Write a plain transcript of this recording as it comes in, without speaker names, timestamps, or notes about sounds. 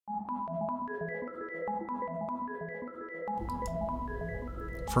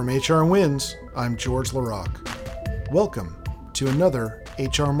From HR Wins, I'm George LaRocque. Welcome to another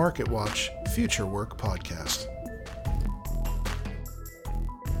HR Market Watch Future Work podcast.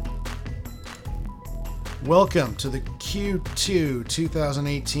 Welcome to the Q2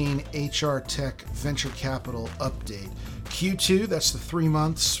 2018 HR Tech Venture Capital Update. Q2, that's the 3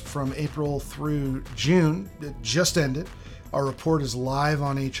 months from April through June. It just ended. Our report is live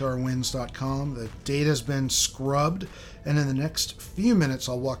on hrwins.com. The data's been scrubbed, and in the next few minutes,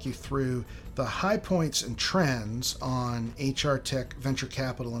 I'll walk you through the high points and trends on HR Tech Venture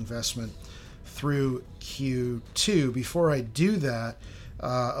Capital investment through Q2. Before I do that,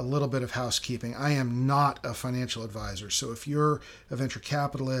 a little bit of housekeeping. I am not a financial advisor, so if you're a venture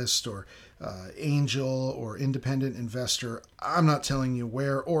capitalist or angel or independent investor, I'm not telling you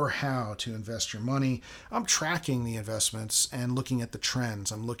where or how to invest your money. I'm tracking the investments and looking at the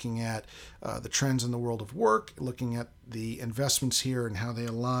trends. I'm looking at the trends in the world of work, looking at the investments here and how they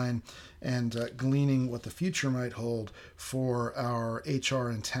align, and gleaning what the future might hold for our HR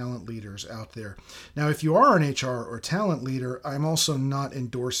and talent leaders out there. Now, if you are an HR or talent leader, I'm also not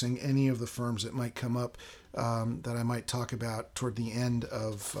endorsing any of the firms that might come up that I might talk about toward the end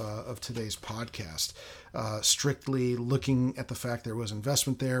of today's podcast. Strictly looking at the fact there was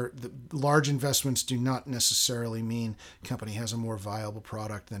investment there. The large investments do not necessarily mean a company has a more viable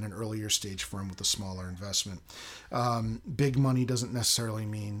product than an earlier stage firm with a smaller investment. Big money doesn't necessarily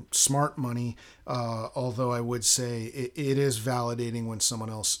mean smart money, although I would say it is validating when someone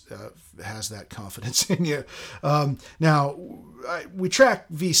else has that confidence in you. Now, we track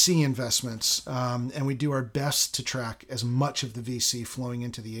VC investments, and we do our best to track as much of the VC flowing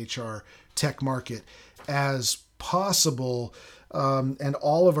into the HR tech market as possible. And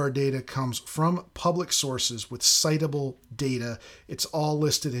all of our data comes from public sources with citable data. It's all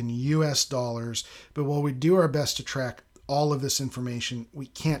listed in US dollars. But while we do our best to track all of this information, we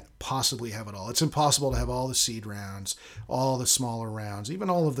can't possibly have it all. It's impossible to have all the seed rounds, all the smaller rounds, even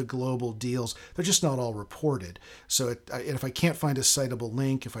all of the global deals. They're just not all reported. So if I can't find a citable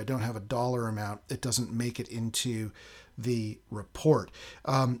link, if I don't have a dollar amount, it doesn't make it into the report.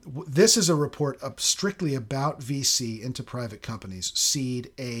 This is a report strictly about VC into private companies,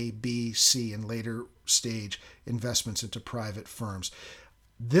 seed, A, B, C, and later stage investments into private firms.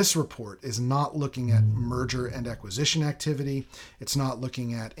 This report is not looking at merger and acquisition activity. It's not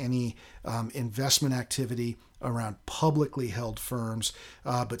looking at any investment activity around publicly held firms.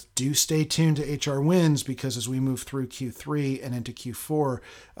 But do stay tuned to HR Wins, because as we move through Q3 and into Q4,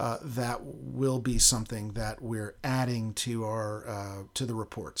 that will be something that we're adding to our to the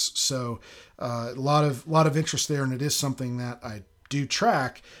reports. So a lot of interest there, and it is something that I do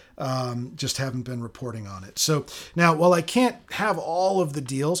track. Just haven't been reporting on it. So now, while I can't have all of the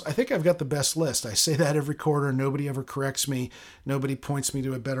deals, I think I've got the best list. I say that every quarter. Nobody ever corrects me. Nobody points me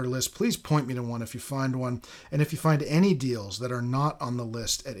to a better list. Please point me to one if you find one. And if you find any deals that are not on the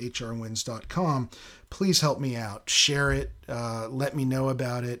list at hrwins.com, please help me out. Share it. Let me know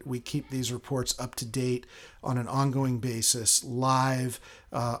about it. We keep these reports up to date on an ongoing basis, live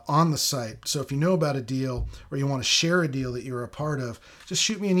on the site. So if you know about a deal or you want to share a deal that you're a part of, just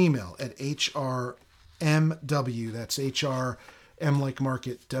shoot me an email at hrmw, that's HRM like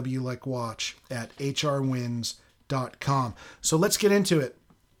market, W like watch, at hrwins.com. So let's get into it.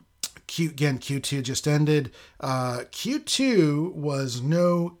 Q2 just ended. Q2 was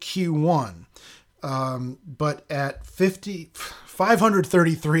no Q1. But at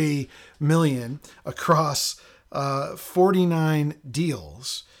 533 million across 49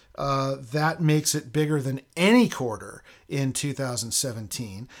 deals, that makes it bigger than any quarter in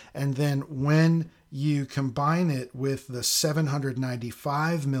 2017. And then when you combine it with the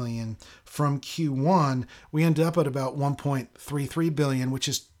 795 million from Q1, we end up at about 1.33 billion, which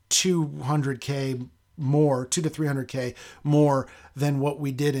is 200K more, 2 to 300K more than what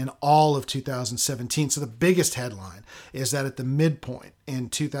we did in all of 2017. So the biggest headline is that at the midpoint in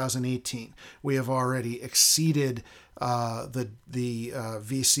 2018, we have already exceeded the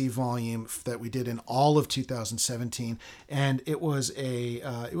VC volume that we did in all of 2017, and it was a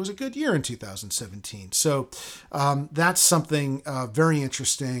good year in 2017. So that's something very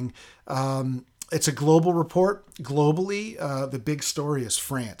interesting. It's a global report. Globally, the big story is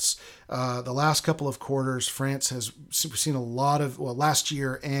France. The last couple of quarters, France has seen a lot of, last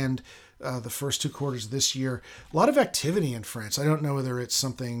year and the first 2 quarters of this year, a lot of activity in France. I don't know whether it's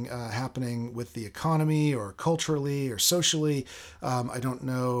something happening with the economy or culturally or socially. I don't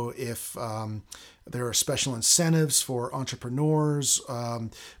know if there are special incentives for entrepreneurs,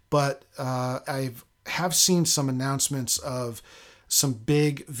 but I have seen some announcements of some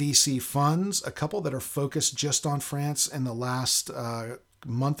big VC funds, a couple that are focused just on France in the last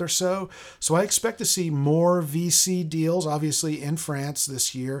month or so. So I expect to see more VC deals, obviously in France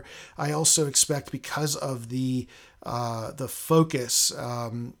this year. I also expect, because of the focus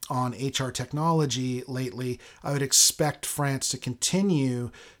on HR technology lately, I would expect France to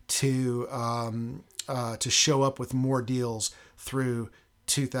continue to show up with more deals through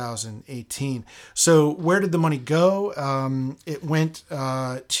 2018. So where did the money go? It went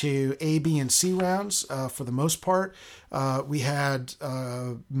to A, B, and C rounds for the most part. We had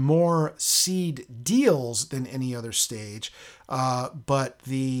more seed deals than any other stage, but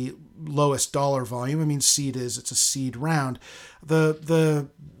the lowest dollar volume. I mean, it's a seed round. The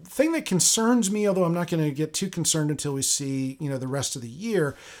thing that concerns me, although I'm not going to get too concerned until we see, the rest of the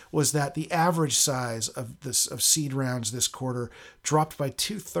year, was that the average size of seed rounds this quarter dropped by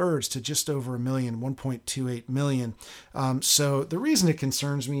 2/3 to just over 1.28 million. So the reason it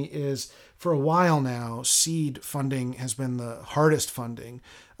concerns me is, for a while now, seed funding has been the hardest funding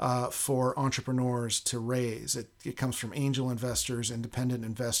for entrepreneurs to raise. It comes from angel investors, independent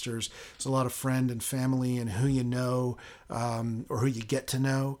investors. There's a lot of friend and family and who you know or who you get to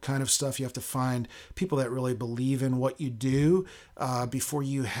know kind of stuff. You have to find people that really believe in what you do before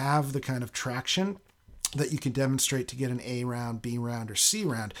you have the kind of traction that you can demonstrate to get an A round, B round, or C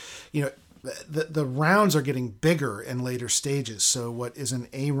round. The rounds are getting bigger in later stages. So what is an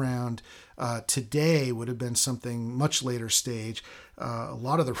A round today would have been something much later stage. A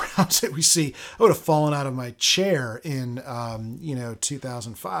lot of the rounds that we see, I would have fallen out of my chair in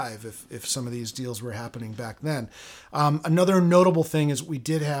 2005 if some of these deals were happening back then. Another notable thing is we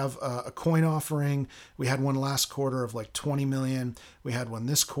did have a coin offering. We had one last quarter of like 20 million. We had one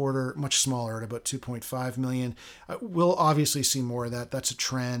this quarter, much smaller, at about 2.5 million. We'll obviously see more of that. That's a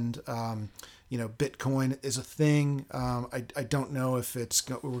trend. Bitcoin is a thing. I don't know if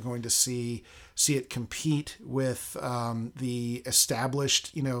we're going to see it compete with the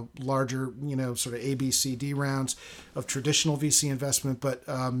established, larger, sort of A, B, C, D rounds of traditional VC investment. But,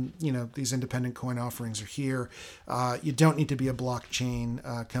 these independent coin offerings are here. You don't need to be a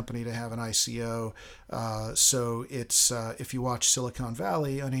blockchain company to have an ICO. So it's if you watch Silicon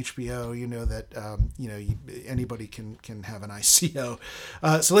Valley on HBO, you know that, anybody can have an ICO.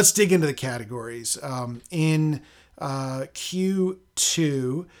 So let's dig into the categories. In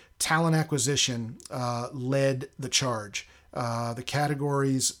Q2, talent acquisition led the charge. The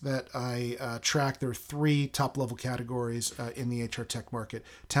categories that I track, there are three top-level categories in the HR tech market: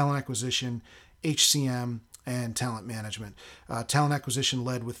 talent acquisition, HCM, and talent management. Talent acquisition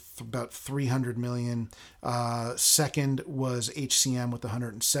led with about 300 million. Second was HCM with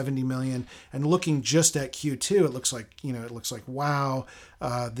 170 million. And looking just at Q2, it looks like wow,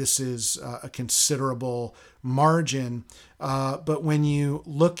 this is a considerable margin. But when you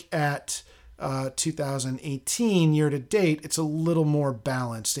look at 2018 year to date, it's a little more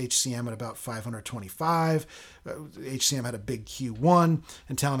balanced. HCM at about 525. HCM had a big Q1,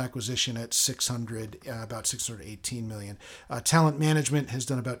 and talent acquisition at about 618 million. Talent management has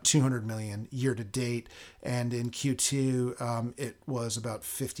done about 200 million year to date, and in Q2 it was about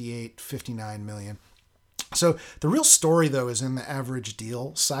 59 million. So the real story, though, is in the average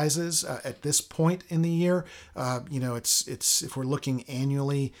deal sizes at this point in the year. It's if we're looking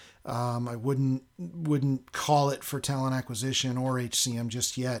annually, I wouldn't call it for talent acquisition or HCM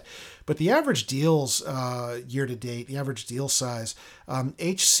just yet. But the average deals year to date, the average deal size,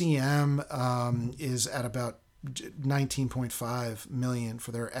 HCM is at about 19.5 million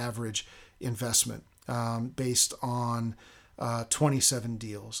for their average investment based on 27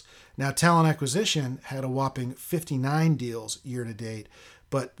 deals. Now, talent acquisition had a whopping 59 deals year to date,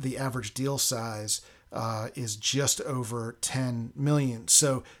 but the average deal size is just over 10 million.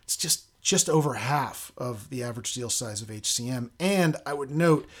 So it's just over half of the average deal size of HCM. And I would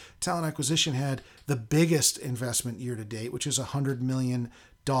note, talent acquisition had the biggest investment year to date, which is $100 million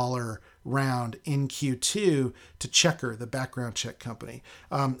round in Q2 to Checkr, the background check company.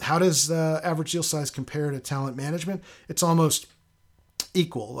 How does the average deal size compare to talent management? It's almost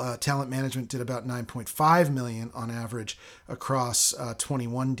equal. Talent management did about 9.5 million on average across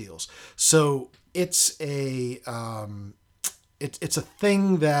 21 deals. So it's a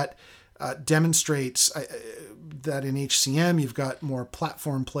thing that demonstrates that in HCM you've got more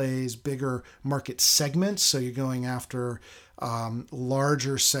platform plays, bigger market segments. So you're going after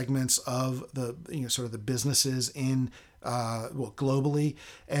larger segments of the sort of the businesses in globally,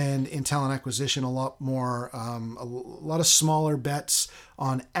 and in talent acquisition a lot of smaller bets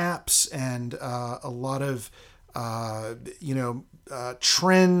on apps and a lot of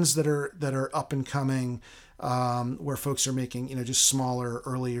trends that are up and coming. where folks are making, just smaller,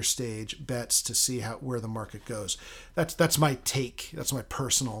 earlier stage bets to see where the market goes. That's my take. That's my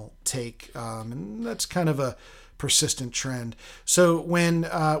personal take, and that's kind of a persistent trend. So when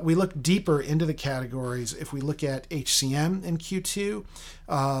we look deeper into the categories, if we look at HCM in Q2,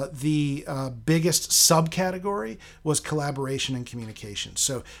 the biggest subcategory was collaboration and communication.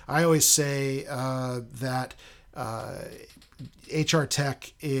 So I always say that HR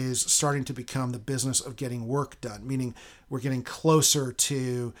tech is starting to become the business of getting work done, meaning we're getting closer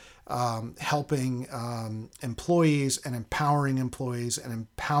to helping employees and empowering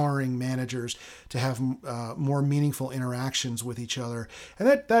managers to have more meaningful interactions with each other. And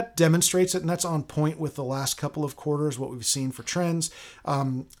that demonstrates it, and that's on point with the last couple of quarters, what we've seen for trends.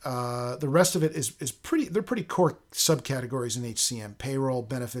 The rest of it is they're pretty core subcategories in HCM: payroll,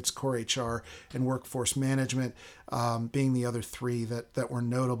 benefits, core HR, and workforce management being the other three that were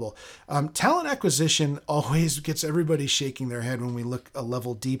notable. Talent acquisition always gets everybody shaking their head when we look a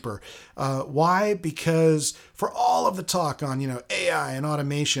level deeper. Why? Because for all of the talk on AI and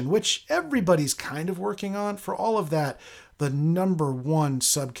automation, which everybody's kind of working on, for all of that, the number one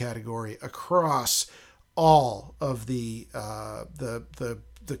subcategory across all of the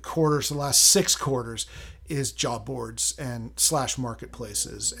quarters, the last 6 quarters, is job boards and /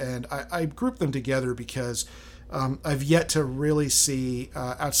 marketplaces. And I group them together because I've yet to really see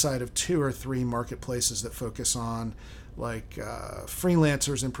outside of 2 or 3 marketplaces that focus on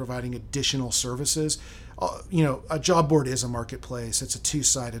freelancers and providing additional services. A job board is a marketplace. It's a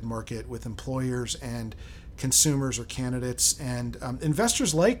 2-sided market with employers and consumers or candidates, and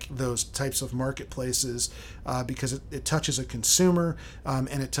investors like those types of marketplaces because it touches a consumer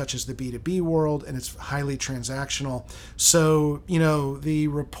and it touches the B2B world, and it's highly transactional. So the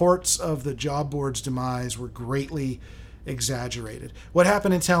reports of the job board's demise were greatly exaggerated. What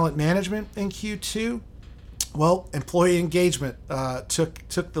happened in talent management in Q2? Well, employee engagement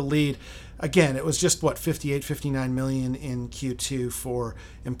took the lead. Again, it was just 59 million in Q2 for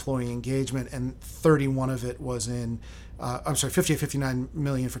employee engagement, and 31 of it was in 59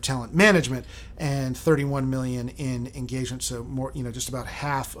 million for talent management and 31 million in engagement. So more, just about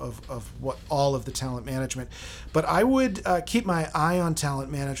half of what all of the talent management. But I would keep my eye on talent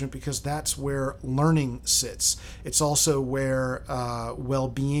management because that's where learning sits. It's also where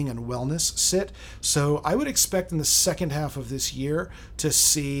well-being and wellness sit. So I would expect in the second half of this year to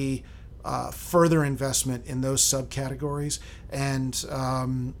see further investment in those subcategories,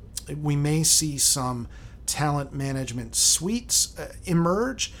 and we may see some talent management suites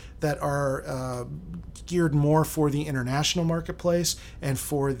emerge that are geared more for the international marketplace and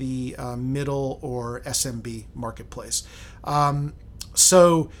for the middle or SMB marketplace.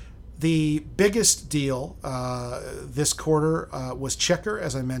 So the biggest deal this quarter was Checkr,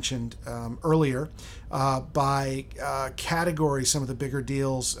 as I mentioned earlier. By category, some of the bigger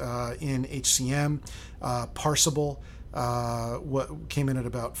deals in HCM, Parsable, what came in at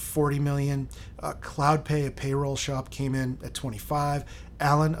about 40 million. CloudPay, a payroll shop, came in at 25.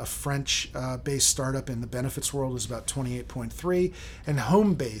 Allen, a French-based startup in the benefits world, was about 28.3, and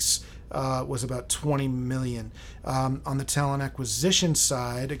Homebase was about 20 million. On the talent acquisition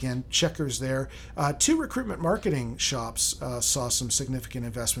side, again, Checkrs there. 2 recruitment marketing shops saw some significant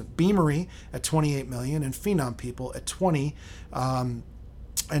investment. Beamery at 28 million and Phenom People at 20.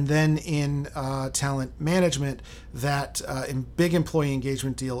 And then in talent management, that in big employee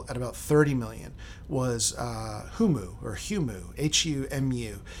engagement deal at about 30 million was Humu, Humu.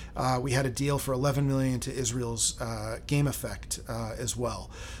 We had a deal for 11 million to Israel's Game Effect as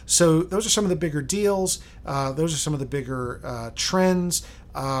well. So those are some of the bigger deals. Those are some of the bigger trends.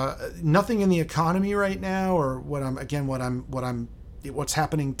 Nothing in the economy right now, or what's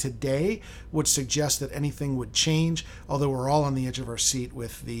happening today would suggest that anything would change, although we're all on the edge of our seat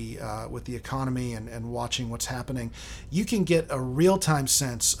with the economy and watching what's happening. You can get a real-time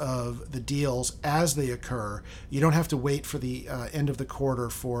sense of the deals as they occur. You don't have to wait for the end of the quarter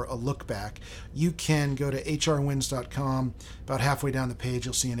for a look back. You can go to hrwins.com. About halfway down the page,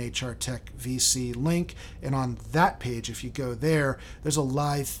 you'll see an HR Tech VC link, and on that page, if you go there, there's a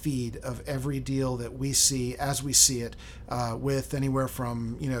live feed of every deal that we see as we see it, with anywhere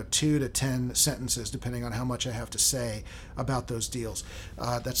from 2 to 10 sentences, depending on how much I have to say about those deals.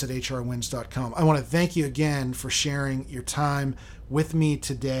 That's at hrwins.com. I want to thank you again for sharing your time with me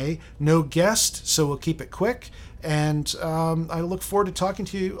today. No guest, so we'll keep it quick, and I look forward to talking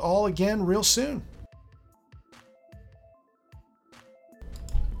to you all again real soon.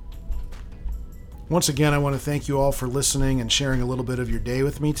 Once again, I want to thank you all for listening and sharing a little bit of your day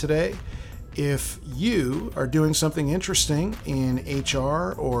with me today. If you are doing something interesting in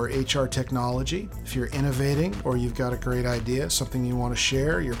HR or HR technology, if you're innovating or you've got a great idea, something you want to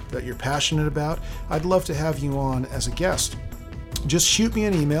share that you're passionate about, I'd love to have you on as a guest. Just shoot me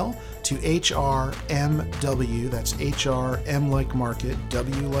an email to HRMW, that's HRM like market,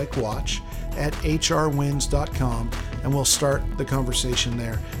 W like watch, at hrwins.com, and we'll start the conversation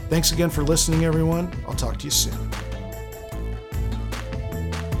there. Thanks again for listening, everyone. I'll talk to you soon.